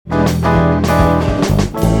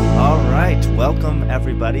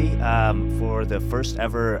everybody, for the first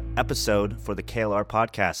ever episode for the KLR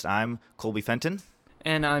podcast. I'm Colby Fenton.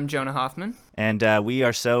 And I'm Jonah Hoffman. And we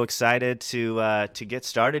are so excited to get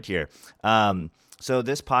started here. So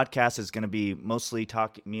this podcast is going to be mostly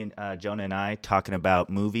me and Jonah and I talking about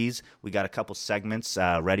movies. We got a couple segments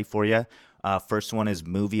ready for you. First one is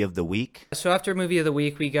Movie of the Week. So after Movie of the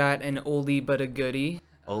Week, we got an oldie but a goodie.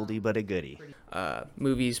 Oldie but a goodie.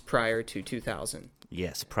 Movies prior to 2000.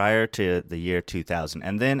 Yes, prior to the year 2000.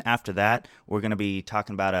 And then after that, we're going to be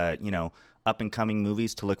talking about up-and-coming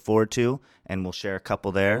movies to look forward to, and we'll share a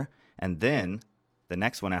couple there. And then the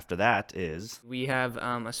next one after that is... We have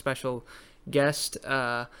a special guest,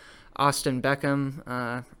 Austin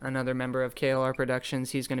Beckham, another member of KLR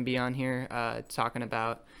Productions. He's going to be on here talking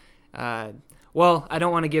about... Well, I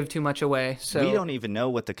don't want to give too much away. So we don't even know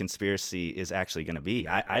what the conspiracy is actually going to be.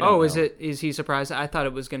 I don't know. Is he surprised? I thought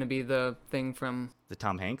it was going to be the thing from the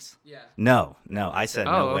Tom Hanks. Yeah. No. I said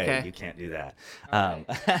no way. Okay. You can't do that. Right.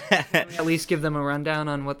 At least give them a rundown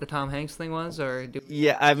on what the Tom Hanks thing was, or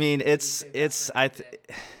yeah. I mean, it's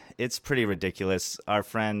pretty ridiculous. Our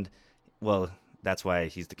friend, well, that's why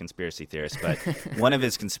he's the conspiracy theorist. But one of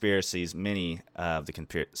his conspiracies, many of the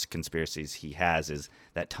conspiracies he has, is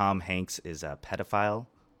that Tom Hanks is a pedophile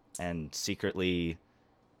and secretly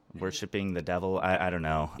worshiping the devil. I don't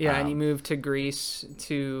know. Yeah, and he moved to Greece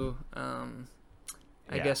to,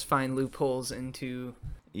 I guess, find loopholes into...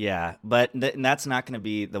 Yeah, but that's not going to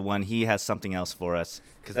be the one. He has something else for us,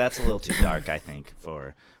 because that's a little too dark, I think,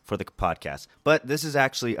 for the podcast. But this is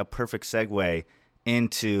actually a perfect segue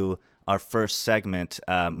into... our first segment,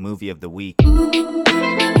 Movie of the Week. The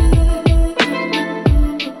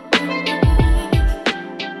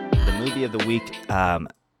movie of the week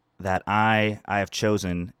that I have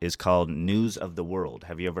chosen is called News of the World.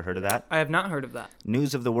 Have you ever heard of that? I have not heard of that.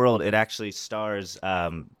 News of the World. It actually stars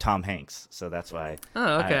Tom Hanks, so that's why.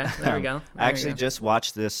 Oh, okay. There we go. I actually just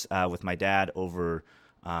watched this with my dad over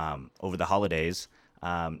the holidays.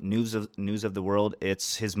 News of the World.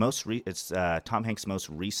 It's his Tom Hanks' most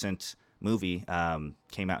recent movie.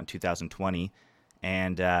 Came out in 2020,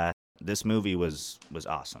 and this movie was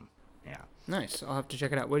awesome. Yeah. Nice. I'll have to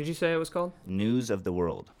check it out. What did you say it was called? News of the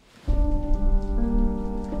World.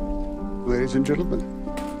 Ladies and gentlemen,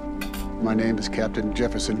 my name is Captain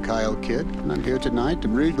Jefferson Kyle Kidd, and I'm here tonight to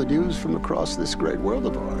read the news from across this great world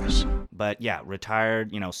of ours. But yeah,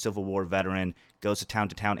 retired, Civil War veteran, goes to town,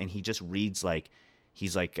 and he just reads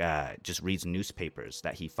just reads newspapers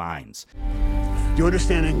that he finds. Do you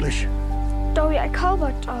understand English? Dog, jeg kan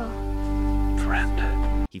godt.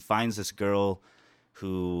 Friend. He finds this girl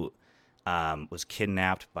who was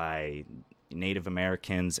kidnapped by Native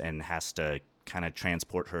Americans and has to kind of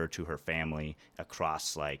transport her to her family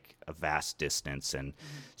across like a vast distance. And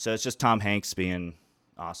so it's just Tom Hanks being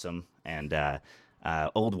awesome and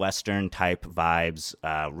old Western type vibes.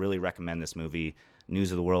 Really recommend this movie,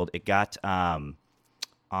 News of the World. It got... on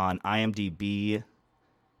IMDb,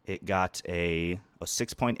 it got a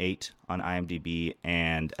 6.8 on IMDb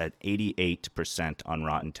and an 88% on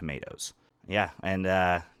Rotten Tomatoes. Yeah, and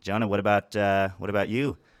Jonah, what about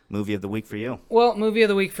you? Movie of the week for you? Well, movie of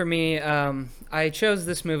the week for me, I chose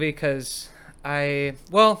this movie because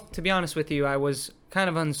to be honest with you, I was kind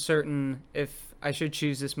of uncertain if I should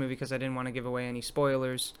choose this movie because I didn't want to give away any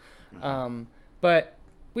spoilers. But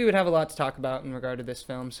we would have a lot to talk about in regard to this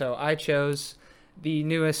film, so I chose... the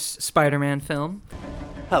newest Spider-Man film.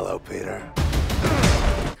 Hello, Peter.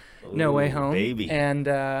 No Way Home. Baby. And,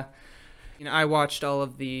 I watched all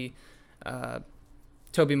of the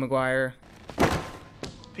Tobey Maguire.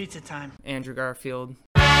 Pizza time. Andrew Garfield.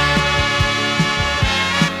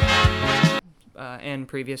 And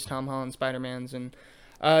previous Tom Holland Spider-Mans. And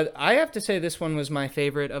I have to say this one was my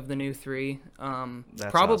favorite of the new three.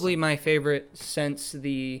 Probably awesome. My favorite since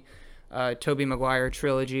the Tobey Maguire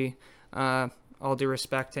trilogy. All due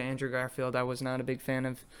respect to Andrew Garfield, I was not a big fan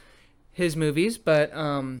of his movies, but...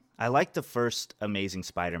 I liked the first Amazing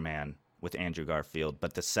Spider-Man with Andrew Garfield,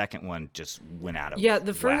 but the second one just went out of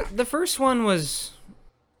the first one was...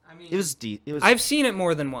 I mean, it was I've seen it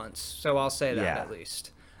more than once, so I'll say that at least.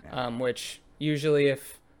 Yeah. Which, usually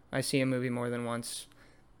if I see a movie more than once,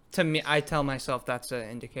 to me, I tell myself that's an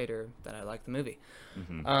indicator that I like the movie.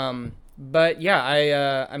 Mm-hmm. But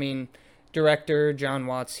yeah, I mean, director John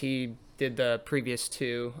Watts, he... did the previous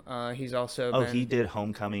two. He's also he did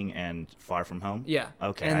Homecoming and Far From Home? Yeah.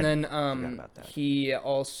 Okay. And then he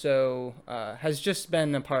also has just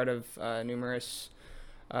been a part of numerous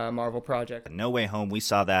Marvel projects. No Way Home, we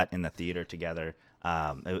saw that in the theater together.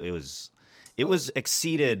 It it was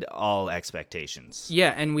exceeded all expectations.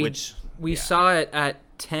 Yeah, and we yeah. saw it at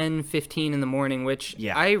 10:15 in the morning, which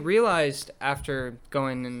Yeah. I realized after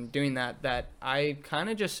going and doing that I kind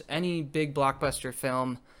of just any big blockbuster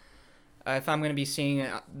film, if I'm going to be seeing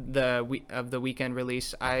it the weekend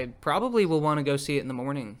release, I probably will want to go see it in the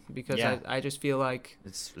morning because I just feel like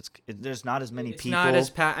there's not as many it's people. not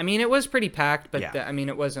as packed. I mean, it was pretty packed, but Yeah.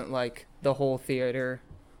 it wasn't like the whole theater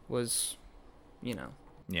was,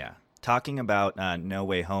 Yeah. Talking about No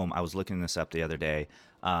Way Home, I was looking this up the other day.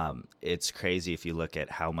 It's crazy if you look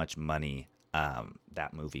at how much money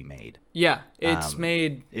that movie made. Yeah, it's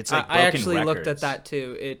made. It's like I actually broken looked at records. that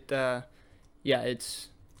too. It's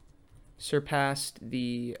surpassed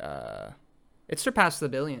the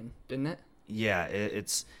 $1 billion, didn't it? Yeah,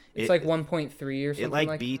 it's like 1.3 or something. It like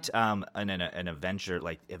like beat that. an Avenger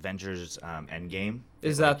like Avengers Endgame.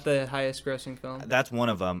 Is that the highest grossing film? That's one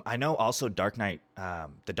of them. I know also Dark Knight,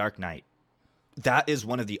 The Dark Knight. That is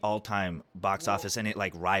one of the all-time box office, and it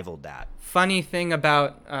like rivaled that. Funny thing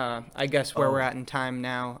about I guess where we're at in time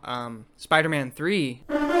now, Spider-Man 3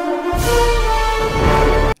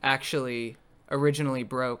 actually originally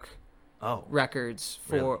broke records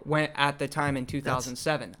for when at the time in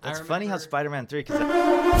 2007. That's funny how Spider-Man 3 because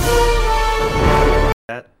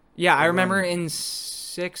I remember in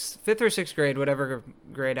fifth or sixth grade, whatever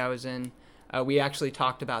grade I was in, we actually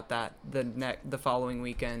talked about that the following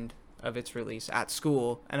weekend of its release at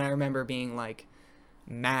school, and I remember being like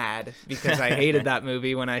mad because I hated that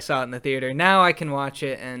movie when I saw it in the theater. Now I can watch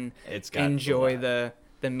it and enjoy the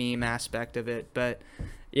meme aspect of it, but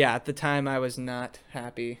yeah, at the time I was not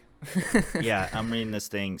happy. Yeah, I'm reading this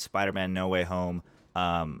thing. Spider-Man: No Way Home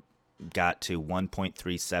got to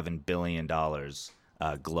 $1.37 billion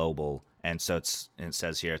global, and so it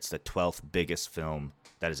says here it's the 12th biggest film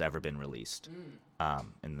that has ever been released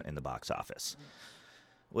in the box office,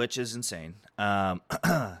 which is insane.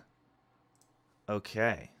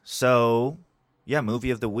 Okay, so yeah,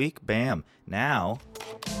 movie of the week. Bam. Now,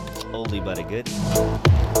 oldie but a goodie.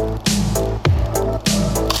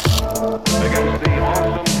 Against the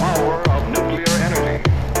awesome power of nuclear energy.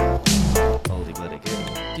 Oldie but a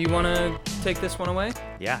goodie. Do you want to take this one away?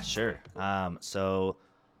 Yeah, sure. So,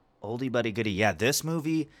 oldie but a goodie. Yeah, this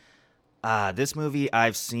movie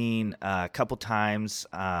I've seen a couple times,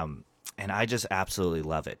 and I just absolutely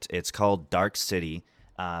love it. It's called Dark City.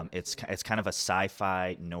 It's kind of a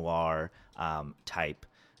sci-fi noir type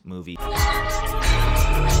movie.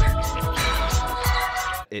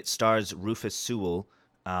 It stars Rufus Sewell,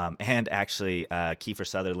 and actually Kiefer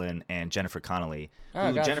Sutherland and Jennifer Connelly.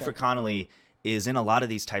 Gotcha. Jennifer Connelly is in a lot of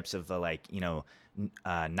these types of 90s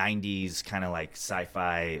kind of like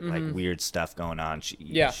sci-fi like weird stuff going on.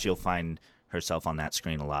 She'll find herself on that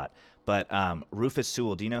screen a lot. But Rufus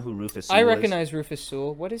Sewell, do you know who Rufus Sewell is? I recognize Rufus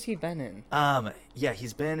Sewell. What has he been in? Yeah,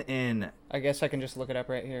 he's been in. I guess I can just look it up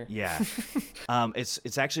right here. Yeah,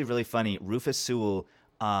 it's actually really funny. Rufus Sewell,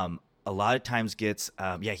 a lot of times gets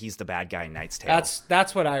he's the bad guy in Knight's Tale.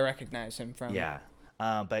 That's what I recognize him from. Yeah,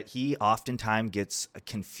 but he oftentimes gets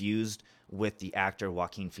confused with the actor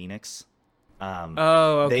Joaquin Phoenix.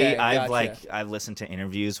 Oh, okay. I've listened to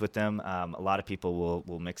interviews with them. A lot of people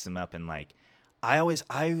will mix them up, and like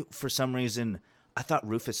I for some reason I thought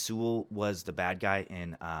Rufus Sewell was the bad guy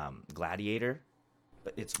in Gladiator,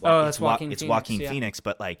 but it's Joaquin Phoenix.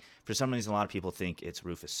 But like for some reason a lot of people think it's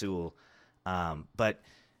Rufus Sewell. But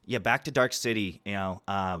yeah, back to Dark City.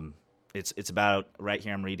 It's about right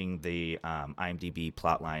here. I'm reading the IMDb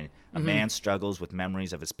plotline. A man struggles with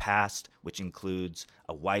memories of his past, which includes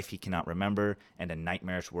a wife he cannot remember and a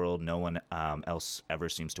nightmarish world no one else ever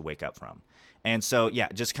seems to wake up from. And so, yeah,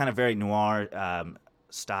 just kind of very noir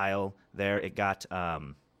style there. It got a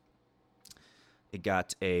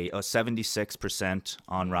 76%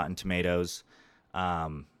 on Rotten Tomatoes.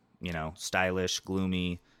 Stylish,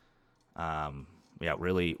 gloomy. Yeah,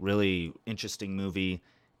 really, really interesting movie.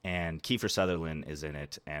 And Kiefer Sutherland is in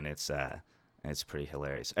it, and it's pretty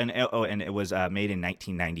hilarious. And it was made in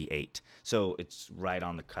 1998, so it's right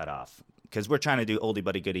on the cutoff. Because we're trying to do oldie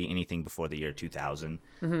but a goodie, anything before the year 2000.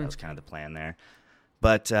 That was kind of the plan there.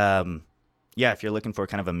 But yeah, if you're looking for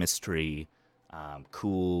kind of a mystery,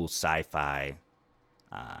 cool sci-fi,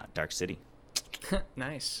 Dark City.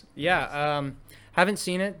 Nice. Yeah. Haven't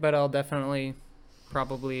seen it, but I'll definitely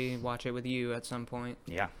probably watch it with you at some point.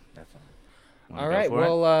 Yeah, definitely. All right.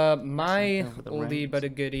 Well, my for the oldie reins. but a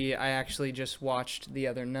goodie, I actually just watched the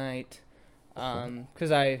other night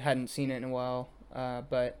because I hadn't seen it in a while.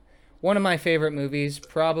 But one of my favorite movies,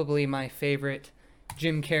 probably my favorite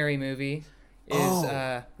Jim Carrey movie, is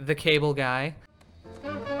The Cable Guy.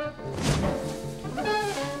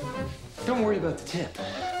 Don't worry about the tip.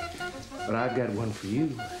 But I've got one for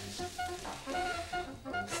you.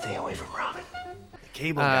 Stay away from Robin.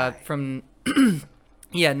 Cable guy. From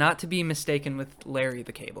yeah, not to be mistaken with Larry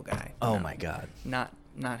the Cable Guy. Oh No, my God, not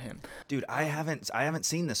him. dude, I haven't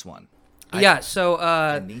seen this one. So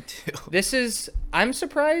I need to. I'm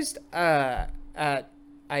surprised at,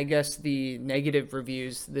 I guess, the negative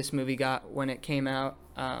reviews this movie got when it came out.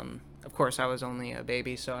 Of course, I was only a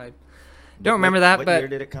baby, so I don't remember that. What but year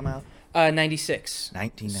did it come out? 96.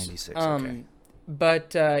 1996. Okay.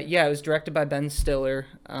 But yeah, it was directed by Ben Stiller.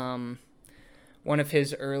 One of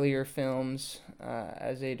his earlier films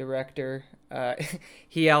as a director.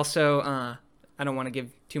 He also, I don't want to give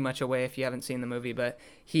too much away if you haven't seen the movie, but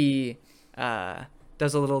he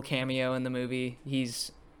does a little cameo in the movie.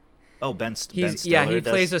 Ben Stiller. Yeah, he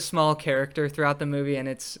plays a small character throughout the movie, and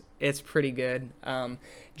it's pretty good.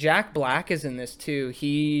 Jack Black is in this too.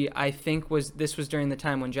 I think this was during the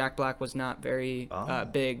time when Jack Black was not very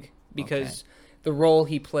big, because the role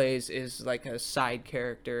he plays is like a side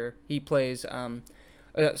character. He plays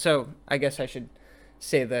so I guess I should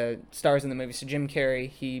say the stars in the movie. So Jim Carrey,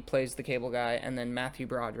 he plays the Cable Guy, and then Matthew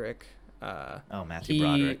Broderick.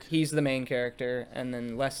 Broderick. He's the main character, and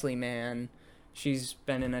then Leslie Mann. She's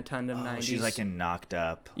been in a ton of 90s. She's like in Knocked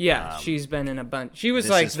Up. Yeah, she's been in a bunch. She was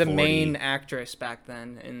This like is the 40. main actress back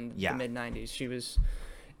then in the mid 90s. She was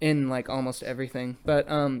in like almost everything. But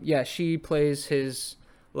yeah, she plays his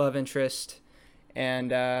love interest,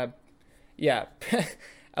 and yeah,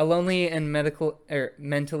 a lonely and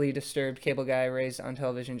mentally disturbed cable guy raised on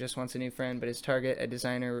television just wants a new friend, but his target, a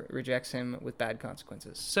designer, rejects him with bad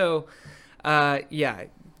consequences. So, yeah,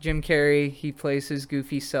 Jim Carrey, he plays his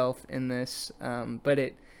goofy self in this, but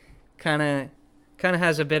it kind of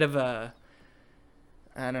has a bit of a,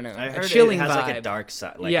 I don't know, a chilling it has vibe. like a dark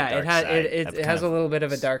side. Like yeah, a dark it has side it has a little bit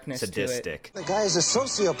of a darkness sadistic. to it. The guy is a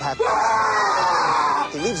sociopath.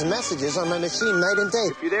 He leaves messages on my machine night and day.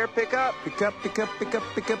 If you're there, pick up. Pick up, pick up, pick up,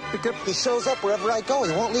 pick up, pick up. He shows up wherever I go.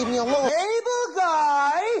 He won't leave me alone. Cable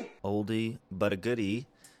guy! Oldie but a goodie.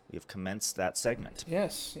 We have commenced that segment.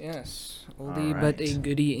 Yes. Oldie All right. but a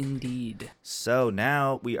goodie indeed. So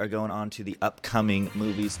now we are going on to the upcoming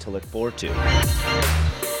movies to look forward to.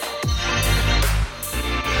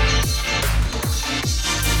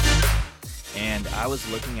 And I was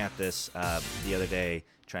looking at this the other day,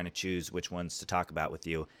 trying to choose which ones to talk about with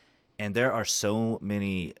you. And there are so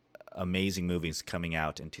many amazing movies coming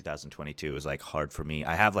out in 2022. It was like hard for me.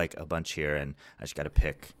 I have like a bunch here, and I just got to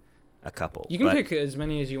pick a couple. You can pick as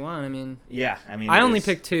many as you want. I mean, I only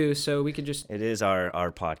picked two, so we could just. It is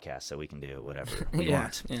our podcast, so we can do whatever we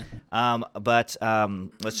want. Yeah. But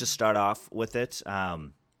let's just start off with it.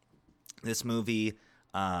 This movie,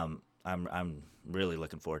 I'm really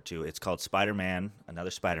looking forward to. It's called Spider-Man, another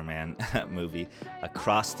Spider-Man movie,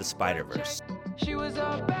 Across the Spider-Verse. She was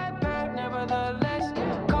a bad, nevertheless.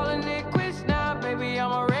 Calling it quits now, baby,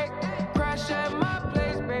 I'm a wreck. Crash at my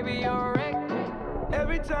place, baby, you're a wreck.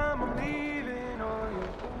 Every time I'm leaving on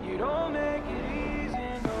you, you don't make it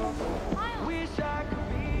easy, no. Miles. Wish I could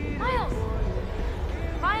be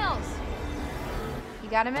Miles, you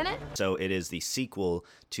got a minute? So it is the sequel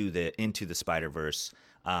to the Into the Spider-Verse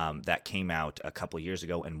that came out a couple years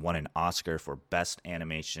ago and won an Oscar for Best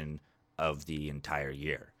Animation of the entire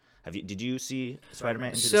year. Did you see Spider-Man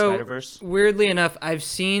Into the Spider-Verse? Weirdly enough, I've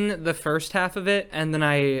seen the first half of it, and then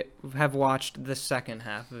I have watched the second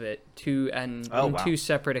half of it on two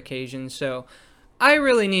separate occasions. So I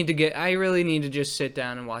really need to just sit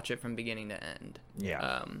down and watch it from beginning to end.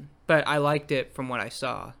 Yeah. But I liked it from what I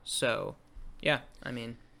saw. So yeah, I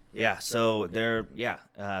mean. Yeah, so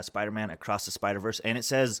Spider-Man Across the Spider-Verse, and it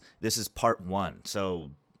says this is part 1.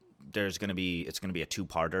 So it's going to be a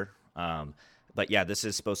two-parter. But yeah, this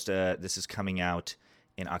is coming out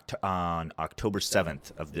on October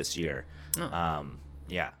 7th of this year.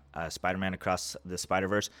 Spider-Man Across the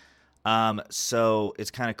Spider-Verse. So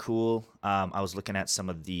it's kind of cool. I was looking at some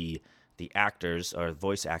of the actors or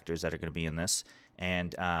voice actors that are going to be in this,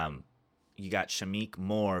 and you got Shameik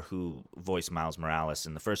Moore, who voiced Miles Morales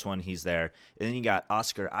in the first one. He's there. And then you got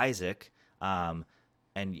Oscar Isaac. And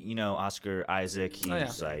you know Oscar Isaac,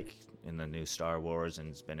 he's like in the new Star Wars and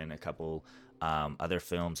has been in a couple other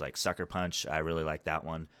films like Sucker Punch. I really like that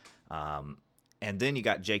one. And then you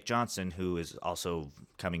got Jake Johnson, who is also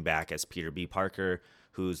coming back as Peter B. Parker,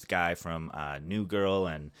 who's the guy from New Girl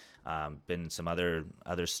and been in some other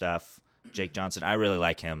stuff. Jake Johnson, I really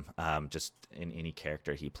like him. Just in any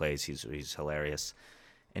character he plays, he's hilarious,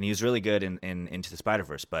 and he was really good in Into the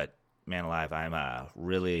Spider-Verse. But man alive, I'm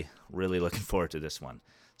really looking forward to this one.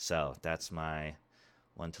 So that's my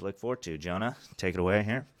one to look forward to. Jonah, take it away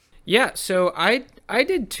here. Yeah, so I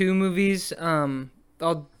did two movies.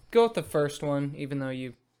 I'll go with the first one, even though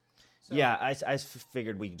you. So. Yeah, I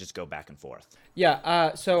figured we could just go back and forth.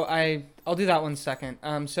 Yeah. So I'll do that one second.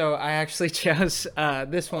 So I actually chose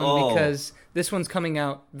this one because this one's coming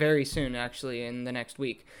out very soon, actually, in the next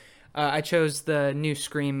week. I chose the new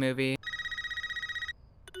Scream movie.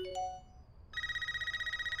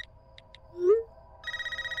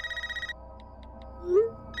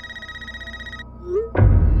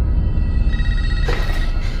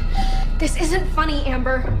 This isn't funny,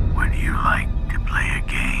 Amber. When you like to play a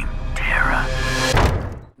game, Tara.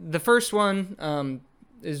 The first one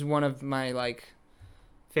is one of my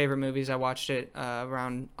favorite movies. I watched it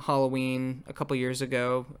around Halloween a couple years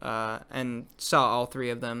ago and saw all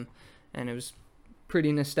three of them, and it was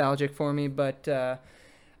pretty nostalgic for me. But I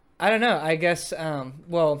don't know. I guess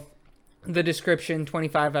the description: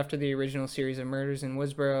 25 after the original series of murders in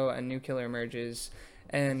Woodsboro, a new killer emerges,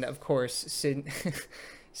 and of course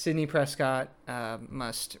Sidney Prescott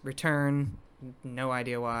must return. No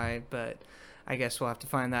idea why, but I guess we'll have to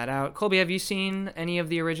find that out. Colby, have you seen any of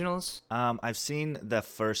the originals? I've seen the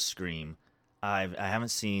first Scream. I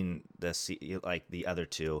haven't seen the other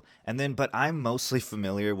two, but I'm mostly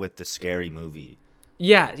familiar with the Scary Movie.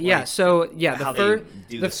 Yeah. So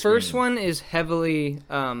the first one is heavily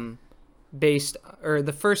based, or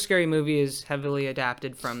the first Scary Movie is heavily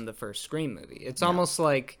adapted from the first Scream movie. It's almost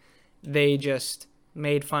like they just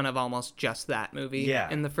made fun of almost just that movie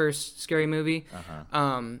in the first Scary Movie.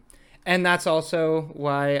 And that's also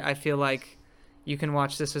why I feel like you can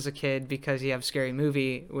watch this as a kid, because you have Scary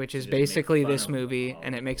Movie, which is basically this movie,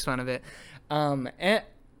 and it makes fun of it.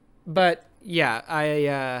 But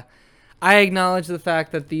yeah, I acknowledge the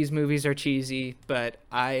fact that these movies are cheesy, but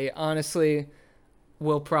I honestly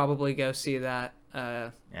will probably go see that.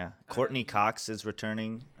 Courtney Cox is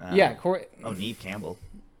returning. Neve Campbell.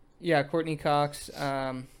 Yeah, Courtney Cox,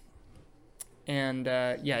 and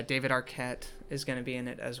David Arquette is going to be in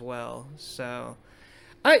it as well. So,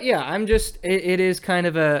 I'm just it is kind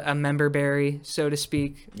of a member berry, so to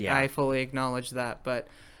speak. Yeah, I fully acknowledge that, but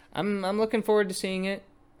I'm looking forward to seeing it.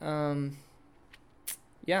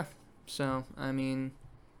 So I mean,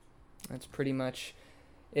 that's pretty much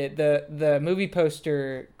it. The movie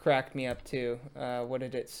poster cracked me up too. What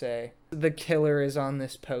did it say? The killer is on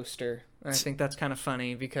this poster. I think that's kind of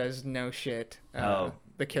funny because no shit.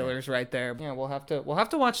 The killer's right there. Yeah, we'll have to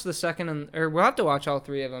watch the second we'll have to watch all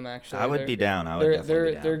three of them actually. I would be down.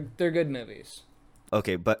 They're good movies.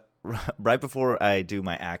 Okay, but right before I do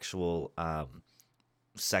my actual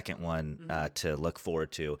second one to look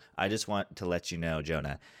forward to, I just want to let you know,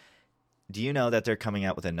 Jonah. Do you know that they're coming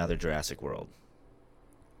out with another Jurassic World?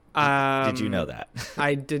 Did you know that?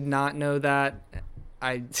 I did not know that.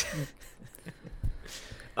 I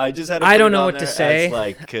just had. I don't know what to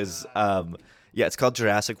say. Because it's called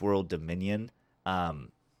Jurassic World Dominion.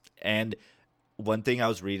 And one thing I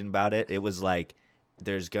was reading about it, it was like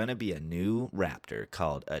there's gonna be a new raptor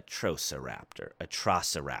called a Atrociraptor,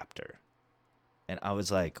 and I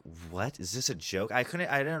was like, "What is this a joke?" I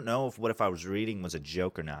don't know if I was reading was a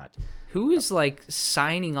joke or not. Who is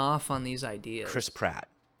signing off on these ideas? Chris Pratt.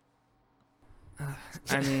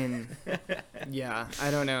 I mean, yeah, I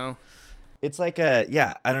don't know. It's I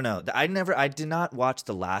don't know. I did not watch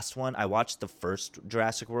the last one. I watched the first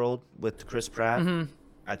Jurassic World with Chris Pratt. Mm-hmm.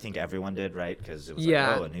 I think everyone did, right? Because it was a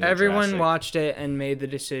new everyone Jurassic. Watched it and made the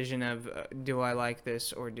decision of do I like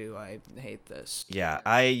this or do I hate this? Yeah,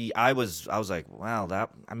 I was like, wow,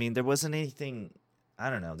 there wasn't anything. I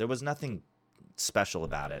don't know. There was nothing special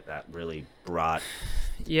about it that really brought.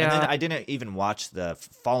 Yeah, and then I didn't even watch the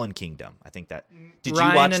Fallen Kingdom. I think that. Did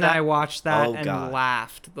Ryan you watch and that? I watched that and God.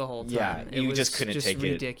 laughed the whole time. Yeah, you just couldn't take it.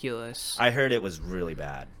 Ridiculous. I heard it was really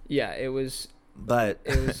bad. Yeah, it was. But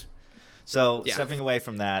it was. So stepping away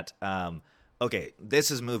from that, okay,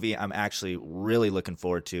 this is a movie I'm actually really looking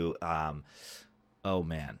forward to. The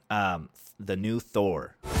new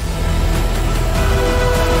Thor.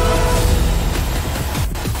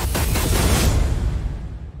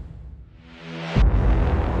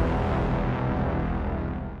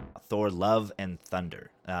 Thor Love and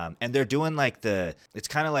Thunder. And they're doing it's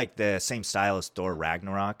kind of like the same style as Thor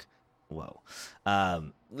Ragnarok. Whoa.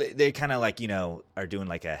 They kind of are doing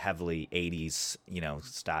a heavily 80s,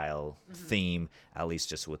 style theme, at least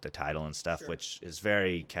just with the title and stuff, which is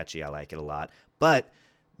very catchy. I like it a lot. But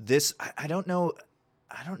this, I don't know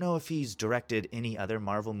if he's directed any other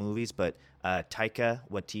Marvel movies, but Taika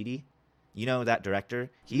Waititi, that director?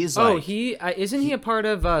 He is isn't he a part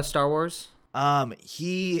of Star Wars? I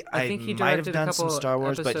think he might have done some Star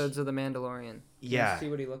Wars episodes of The Mandalorian. Yeah. See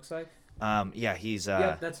what he looks like? He's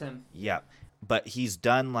yep, that's him. Yeah. But he's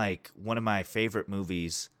done one of my favorite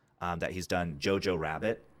movies that he's done, Jojo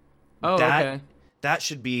Rabbit. Oh, okay. That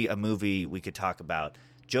should be a movie we could talk about.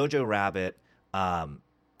 Jojo Rabbit,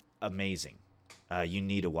 amazing. You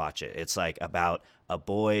need to watch it. It's like about a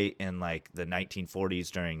boy in like the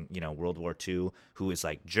 1940s during, World War II who is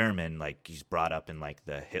like German, like he's brought up in like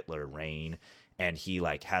the Hitler reign, and he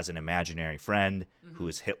like has an imaginary friend who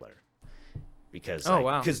is Hitler. Because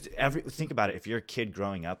think about it, if you're a kid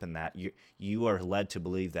growing up in that, you are led to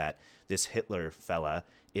believe that this Hitler fella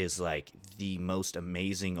is like the most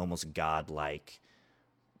amazing, almost godlike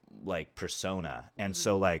like persona. And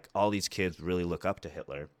so like all these kids really look up to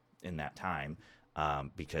Hitler in that time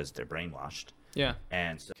because they're brainwashed. Yeah.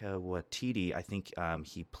 And Waititi, I think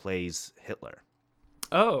he plays Hitler.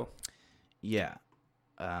 Oh. Yeah.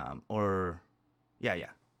 Yeah,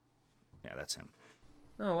 that's him.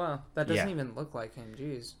 Oh, wow. That doesn't even look like him.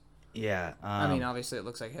 Jeez. Yeah. I mean, obviously it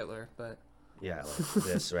looks like Hitler, but... Yeah, like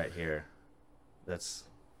this right here. That's...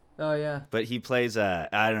 Oh, yeah. But he plays, I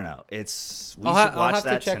don't know. It's... I'll have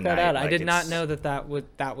to check that out. Like, I did not know that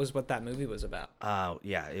was what that movie was about.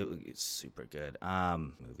 Yeah, it's super good.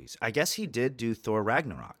 Movies. I guess he did do Thor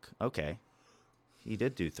Ragnarok. Okay. He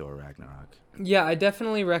did do Thor Ragnarok. Yeah, I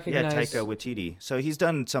definitely recognize... Yeah, Taika Waititi. So he's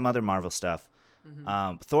done some other Marvel stuff.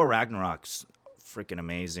 Mm-hmm. Thor Ragnarok's freaking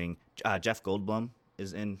amazing. Jeff Goldblum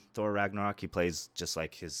is in Thor Ragnarok. He plays just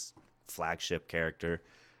like his flagship character.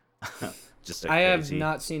 I have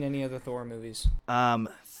not seen any of the Thor movies.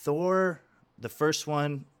 Thor, the first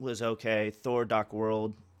one was okay. Thor Dark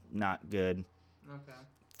World, not good. Okay.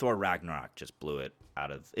 Thor Ragnarok just blew it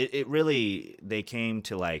out of it. It really, they came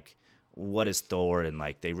to like, what is Thor? And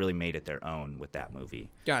like, they really made it their own with that movie.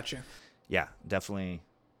 Gotcha. Yeah, definitely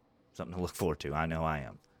something to look forward to. I know I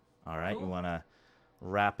am. All right, you want to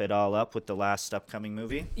wrap it all up with the last upcoming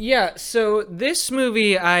movie? Yeah, so this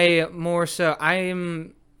movie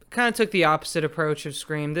I'm kind of took the opposite approach of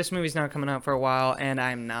Scream. This movie's not coming out for a while, and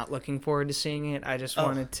I'm not looking forward to seeing it. I just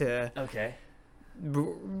wanted to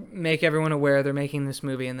make everyone aware they're making this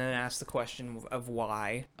movie and then ask the question of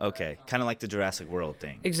why. Okay, kind of like the Jurassic World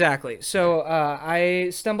thing. Exactly. So I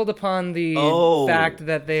stumbled upon the fact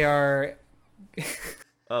that they are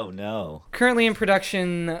oh, no. currently in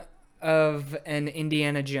production of an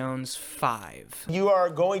Indiana Jones 5. You are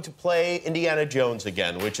going to play Indiana Jones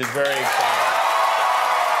again, which is very exciting.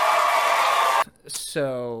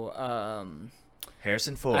 So,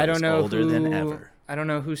 Harrison Ford is older than ever. I don't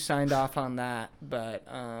know who signed off on that, but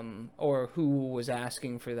or who was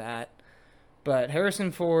asking for that. But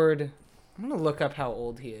Harrison Ford, I'm gonna look up how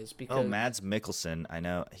old he is because Mads Mikkelsen. I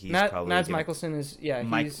know he's probably Mads Mikkelsen is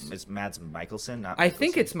is Mads Mikkelsen? Not I Mikkelsen.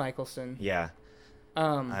 think it's Mikkelsen. Yeah.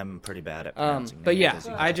 I'm pretty bad at pronouncing but names.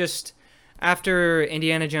 yeah, I just after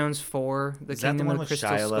Indiana Jones 4, The Kingdom of the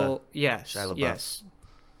Crystal Skull. Yes. Yes.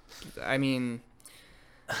 I mean,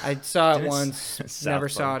 I saw it once, never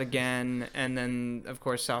saw it again, and then of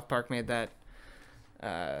course South Park made that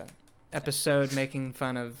episode making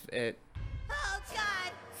fun of it. Oh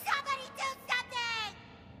God! Somebody do something!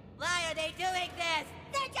 Why are they doing this?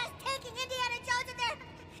 They're just taking Indiana Jones and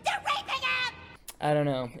they're raping him! I don't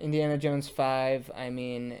know. Indiana Jones 5, I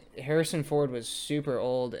mean, Harrison Ford was super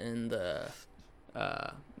old in the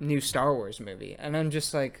new Star Wars movie. And I'm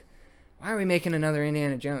just like, why are we making another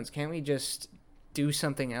Indiana Jones? Can't we just do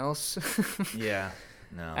something else? Yeah,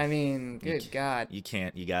 no. I mean, good God. You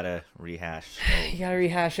can't. You gotta rehash. You gotta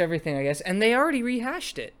rehash everything, I guess. And they already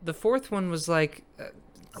rehashed it. The fourth one was like, a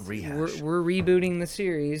rehash. We're rebooting the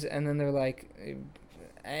series. And then they're like,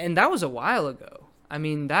 and that was a while ago. I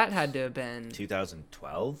mean, that had to have been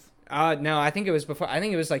 2012. No, I think it was before. I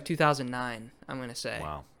think it was like 2009. I'm gonna say.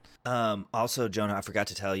 Wow. Also, Jonah, I forgot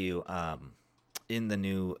to tell you. In the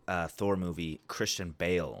new Thor movie, Christian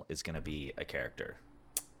Bale is gonna be a character.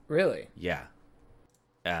 Really? Yeah.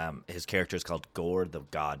 His character is called Gore the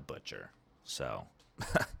God Butcher. So.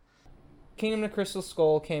 Kingdom of the Crystal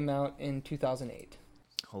Skull came out in 2008.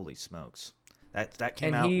 Holy smokes! That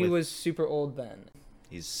came out. And he was super old then.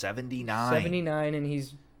 He's 79. 79, and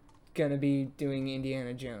he's gonna be doing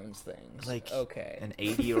Indiana Jones things. Like, okay, an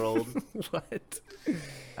 80-year-old. What?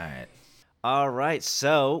 All right.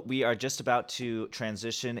 So we are just about to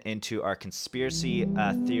transition into our conspiracy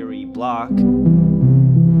theory block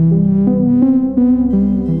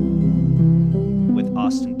with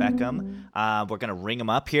Austin Beckham. We're gonna ring him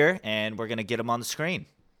up here, and we're gonna get him on the screen.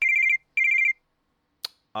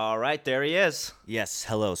 All right, there he is. Yes,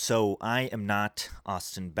 hello. So I am not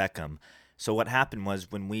Austin Beckham. So what happened was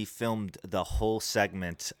when we filmed the whole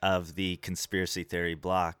segment of the conspiracy theory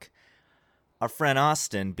block, our friend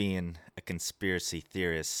Austin, being a conspiracy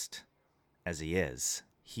theorist as he is,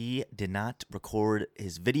 he did not record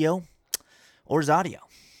his video or his audio.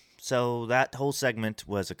 So that whole segment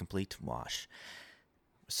was a complete wash.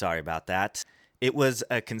 Sorry about that. It was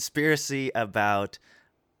a conspiracy about...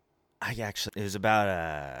 it was about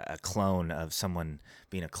a clone of someone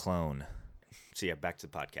being a clone. So yeah, back to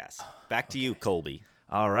the podcast. Back to you, Colby.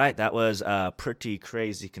 All right, that was a pretty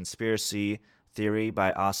crazy conspiracy theory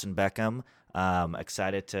by Austin Beckham.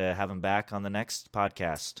 Excited to have him back on the next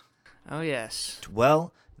podcast. Oh yes.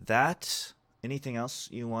 Well, anything else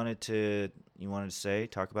you wanted to say,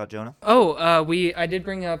 talk about, Jonah? Oh, I did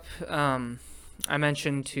bring up, I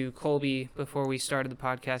mentioned to Colby before we started the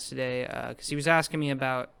podcast today, because he was asking me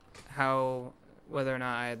about whether or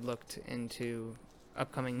not I had looked into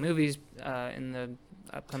upcoming movies in the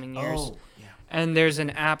upcoming years. Oh, yeah. And there's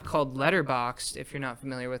an app called Letterboxd. If you're not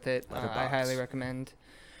familiar with it, I highly recommend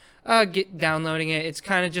downloading it. It's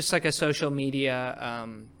kind of just like a social media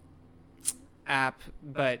app,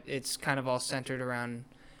 but it's kind of all centered around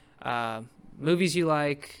movies you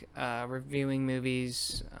like, reviewing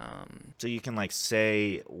movies. So you can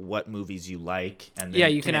say what movies you like, and then yeah,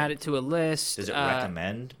 you can add it to a list. Does it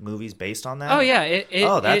recommend movies based on that? Oh yeah,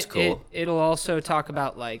 that's cool. It'll also talk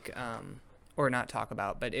about or not talk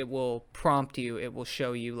about, but it will prompt you. It will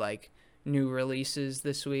show you new releases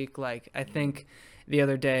this week. I think the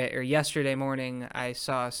other day or yesterday morning, I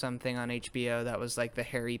saw something on HBO that was the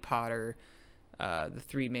Harry Potter. The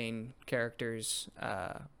three main characters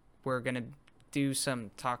were gonna do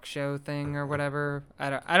some talk show thing or whatever.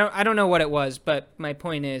 I don't know what it was, but my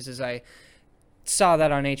point is I saw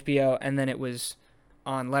that on HBO, and then it was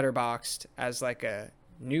on Letterboxd as a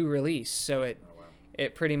new release. So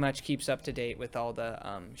it pretty much keeps up to date with all the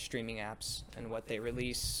streaming apps and what they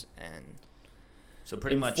release, and so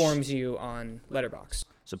pretty much informs you on Letterboxd.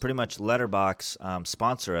 So pretty much Letterboxd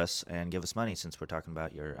sponsor us and give us money, since we're talking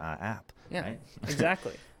about your app. Yeah, right?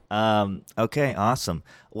 Exactly. Okay, awesome.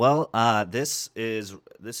 Well, this is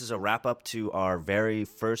a wrap up to our very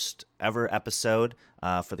first ever episode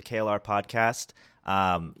for the KLR podcast.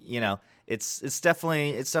 It's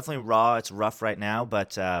definitely raw. It's rough right now,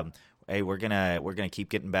 but hey, we're gonna keep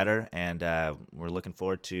getting better, and we're looking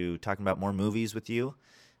forward to talking about more movies with you.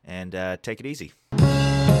 And take it easy.